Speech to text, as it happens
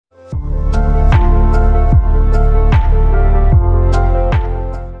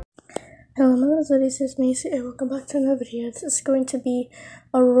so this is Macy and welcome back to another video. This is going to be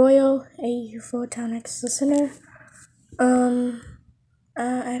a Royal AU Town X listener. I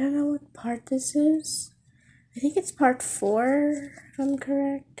don't know what part this is. I think it's part 4, if I'm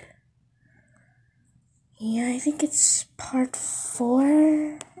correct. Yeah, I think it's part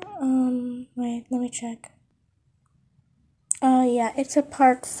 4. Wait, let me check. Yeah, it's a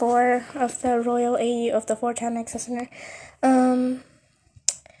part 4 of the Royal AU of the Town X listener.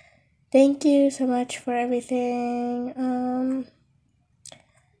 Thank you so much for everything.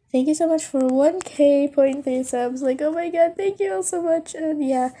 Thank you so much for 1K.3 subs. Like, oh my god, thank you all so much. And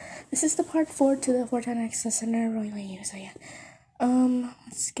yeah, this is the part 4 to the 10x listener Royal AU. So yeah,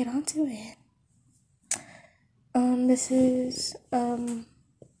 let's get on to it. This is,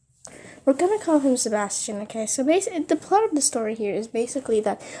 we're gonna call him Sebastian, okay? So basically, the plot of the story here is basically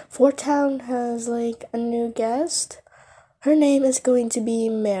that Town has, like, a new guest. Her name is going to be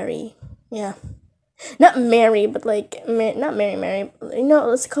Mary. Yeah. Not Mary, but like, not Mary. No,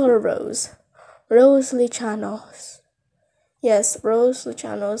 let's call her Rose. Rose Letchioneś. Yes, Rose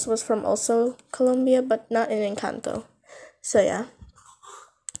Letchioneś was from also Colombia, but not in Encanto. So yeah.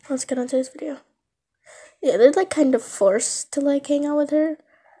 Let's get on to this video. Yeah, they're like kind of forced to like hang out with her.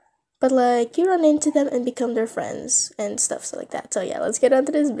 But like, you run into them and become their friends and stuff like that. So yeah, let's get on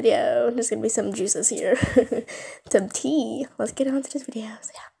to this video. There's gonna be some juices here. Some tea. Let's get on to this video.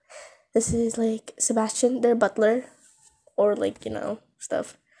 So yeah. This is like Sebastian, their butler. Or like, you know,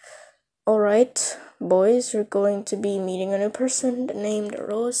 stuff. Alright, boys, you're going to be meeting a new person named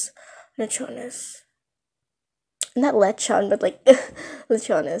Rose Letchioneś. Not Lechon, but like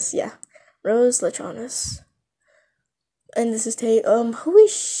Letchioneś, yeah. Rose Letchioneś. And this is who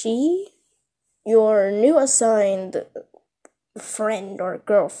is she? Your new assigned friend or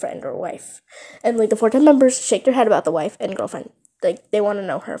girlfriend or wife. And like the 4 members shake their head about the wife and girlfriend. Like they want to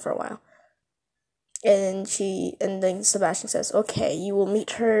know her for a while. And then Sebastian says, okay, you will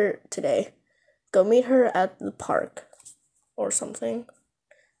meet her today. Go meet her at the park or something.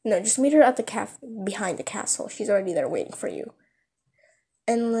 No, just meet her at the behind the castle. She's already there waiting for you.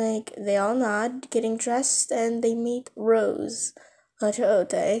 And like they all nod, getting dressed, and they meet Rose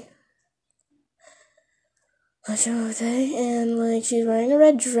Letchioneś. And like she's wearing a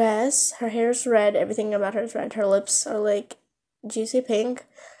red dress. Her hair's red. Everything about her is red. Her lips are like juicy pink.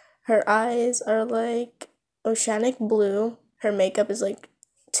 Her eyes are like oceanic blue. Her makeup is like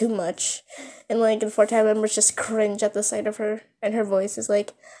too much. And like the 4 members just cringe at the sight of her. And her voice is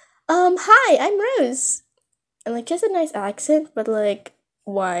like, hi, I'm Rose. And like just a nice accent, but like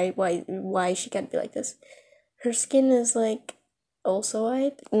why she can't be like this. Her skin is like also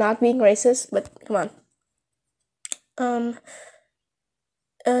white. Not being racist, but come on.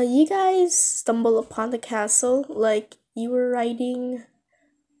 You guys stumble upon the castle like you were riding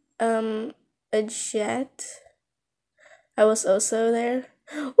a jet. I was also there.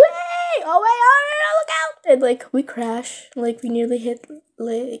 Wait! Oh my god, look out! And like we crash. Like we nearly hit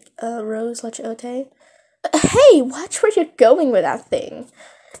like Rose Letchioneś. Hey, watch where you're going with that thing.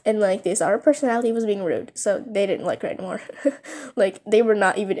 And like this, our personality was being rude, so they didn't like her anymore. Like they were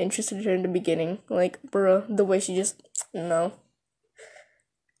not even interested in her in the beginning. Like, bro, the way she just no.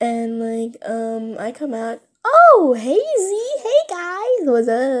 And like I come out. Oh, hey Z, hey guys, what's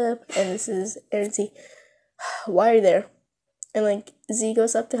up? And this is Z. Why are you there? And like Z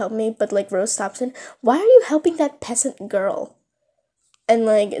goes up to help me, but like Rose stops in. Why are you helping that peasant girl? And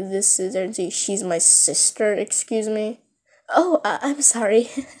like this is Z. She's my sister. Excuse me. Oh, I'm sorry.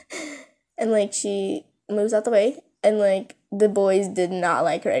 And like she moves out the way, and like the boys did not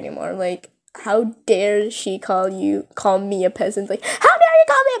like her anymore. Like, how dare she call me a peasant? Like, how dare you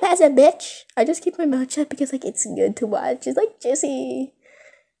call me a peasant, bitch? I just keep my mouth shut because like it's good to watch. It's like juicy.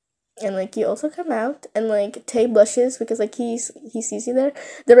 And like you also come out, and like Tay blushes because like he sees you there.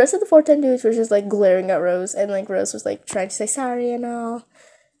 The rest of the 410 dudes were just like glaring at Rose, and like Rose was like trying to say sorry and all.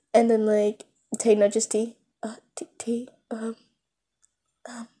 And then like Tay nudges T. T.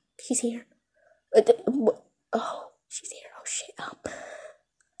 She's here. Oh, she's here. Oh shit.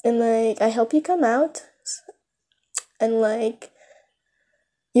 And like I help you come out, and like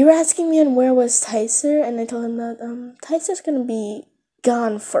you were asking me on where was Tyser, and I told him that Tyser's gonna be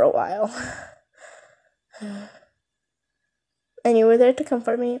gone for a while. And you were there to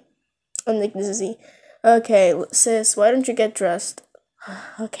comfort me. And like this is Z. Okay, sis, why don't you get dressed?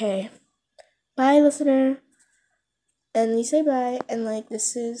 Okay. Bye, listener. And you say bye, and like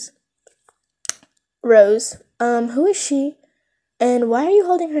this is Rose. Who is she? And why are you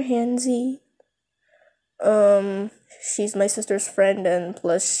holding her hand, Z? She's my sister's friend, and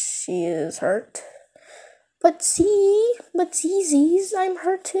plus she is hurt. But Z's, I'm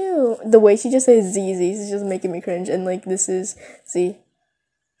her too. The way she just says Z's is just making me cringe. And like, this is Z.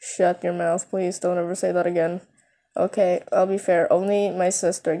 Shut your mouth, please. Don't ever say that again. Okay, I'll be fair. Only my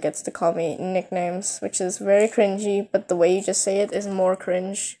sister gets to call me nicknames, which is very cringy. But the way you just say it is more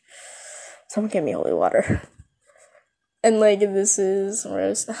cringe. Someone give me holy water. And like, this is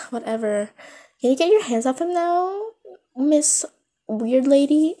Rose. Whatever. Can you get your hands off him now, Miss Weird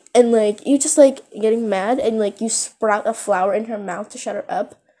Lady? And like, you just like getting mad and like you sprout a flower in her mouth to shut her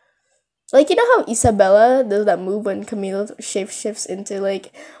up. Like, you know how Isabella does that move when Camilo shapeshifts into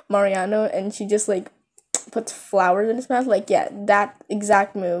like Mariano and she just like puts flowers in his mouth? Like, yeah, that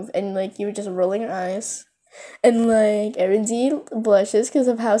exact move. And like, you were just rolling your eyes. And like, Erin Z blushes because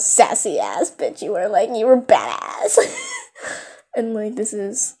of how sassy ass bitch you were. Like, you were badass. And like, this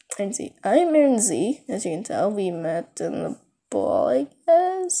is Erin Z. I'm Erin Z, as you can tell. We met in the ball, I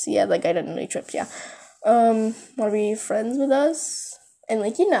guess. Yeah, that guy didn't really trip, yeah. Wanna be friends with us? And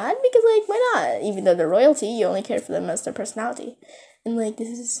like, you're not, because like, why not? Even though they're royalty, you only care for them as their personality. And like, this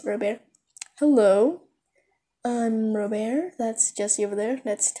is Robert. Hello. I'm Robert. That's Jesse over there.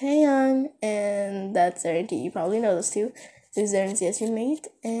 That's Taeyang. And that's Erin T. You probably know those two. This is Erin Z as your mate.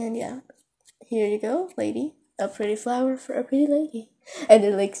 And yeah, here you go, lady. A pretty flower for a pretty lady. And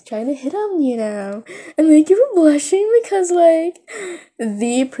they're like trying to hit on you now. And like, you were blushing because like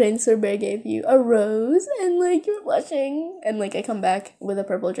the Prince Robert gave you a rose. And like, you were blushing. And like, I come back with a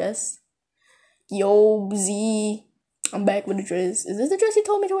purple dress. Yo, Z. I'm back with the dress. Is this the dress you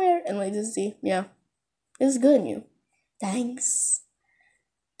told me to wear? And like, this is Z. Yeah. It's good on you. Thanks.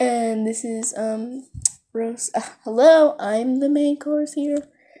 And this is, Rose. Hello, I'm the main course here.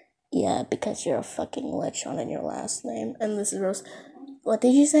 Yeah, because you're a fucking Letchioneś in your last name. And this is Rose. What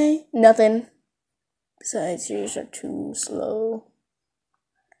did you say? Nothing. Besides, yours are too slow.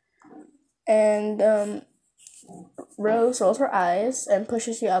 And, Rose rolls her eyes and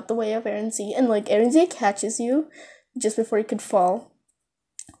pushes you out the way of Erin Z. And, like, Erin Z catches you just before you could fall.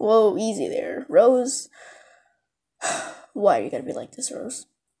 Whoa, easy there. Rose. Why are you gonna be like this, Rose?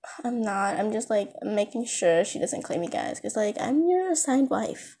 I'm not. I'm just, like, making sure she doesn't claim you guys. Because, like, I'm your assigned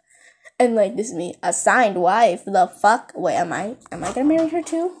wife. And, like, this is me. Assigned wife? The fuck? Wait, am I gonna marry her,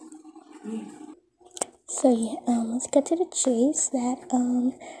 too? So, yeah, let's get to the chase. That,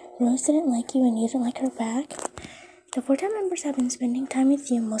 Rose didn't like you and you didn't like her back. The 4-time members have been spending time with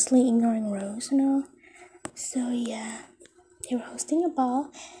you, mostly ignoring Rose and all. So, yeah. They were hosting a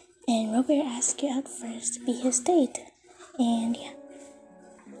ball, and Robert asked you out first to be his date. And yeah,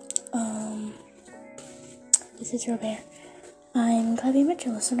 this is Robert. I'm glad we met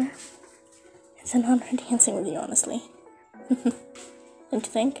you, listener. It's an honor dancing with you, honestly. Don't you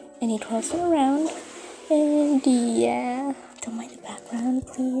think? And he twirls you around, and yeah, don't mind the background,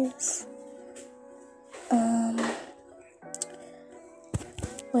 please.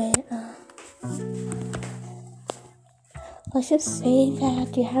 Let's just say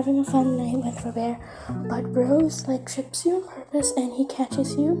that you're having a fun night with Robert, but Rose, like, trips you on purpose and he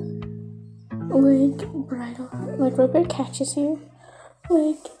catches you. Like, Robert catches you.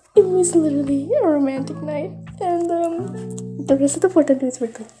 Like, it was literally a romantic night. And, the rest of the 4-time dudes were,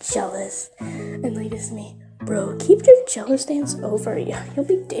 like, jealous. And, like, this is me. Bro, keep your jealous dance over. You'll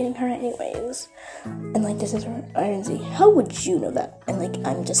be dating her anyways. And, like, this is Erin Z. How would you know that? And, like,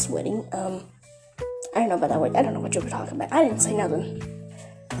 I'm just waiting, I don't know about that word. I don't know what you were talking about. I didn't say nothing.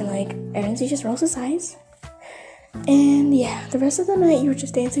 And like, Erin Z just rolls his eyes. And yeah, the rest of the night you were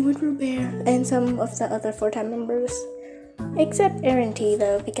just dancing with Robert and some of the other 4-time members. Except Erin T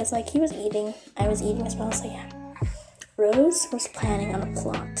though, because like he was eating. I was eating as well, so yeah. Rose was planning on a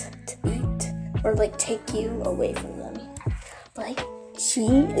plot to beat or like take you away from them. Like, she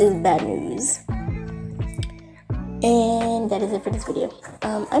is bad news. And that is it for this video.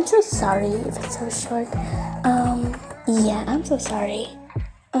 I'm so sorry if it's so short. Yeah, I'm so sorry.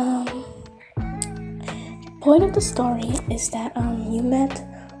 Point of the story is that, you met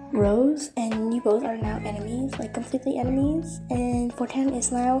Rose and you both are now enemies, like completely enemies. And 4-time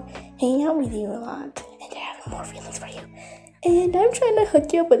is now hanging out with you a lot. And they're having more feelings for you. And I'm trying to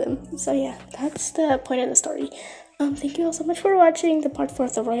hook you up with him. So yeah, that's the point of the story. Thank you all so much for watching the part 4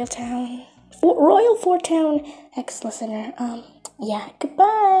 of the Royal 4-town ex-listener. Yeah,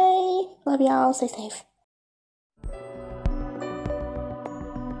 goodbye. Love y'all. Stay safe.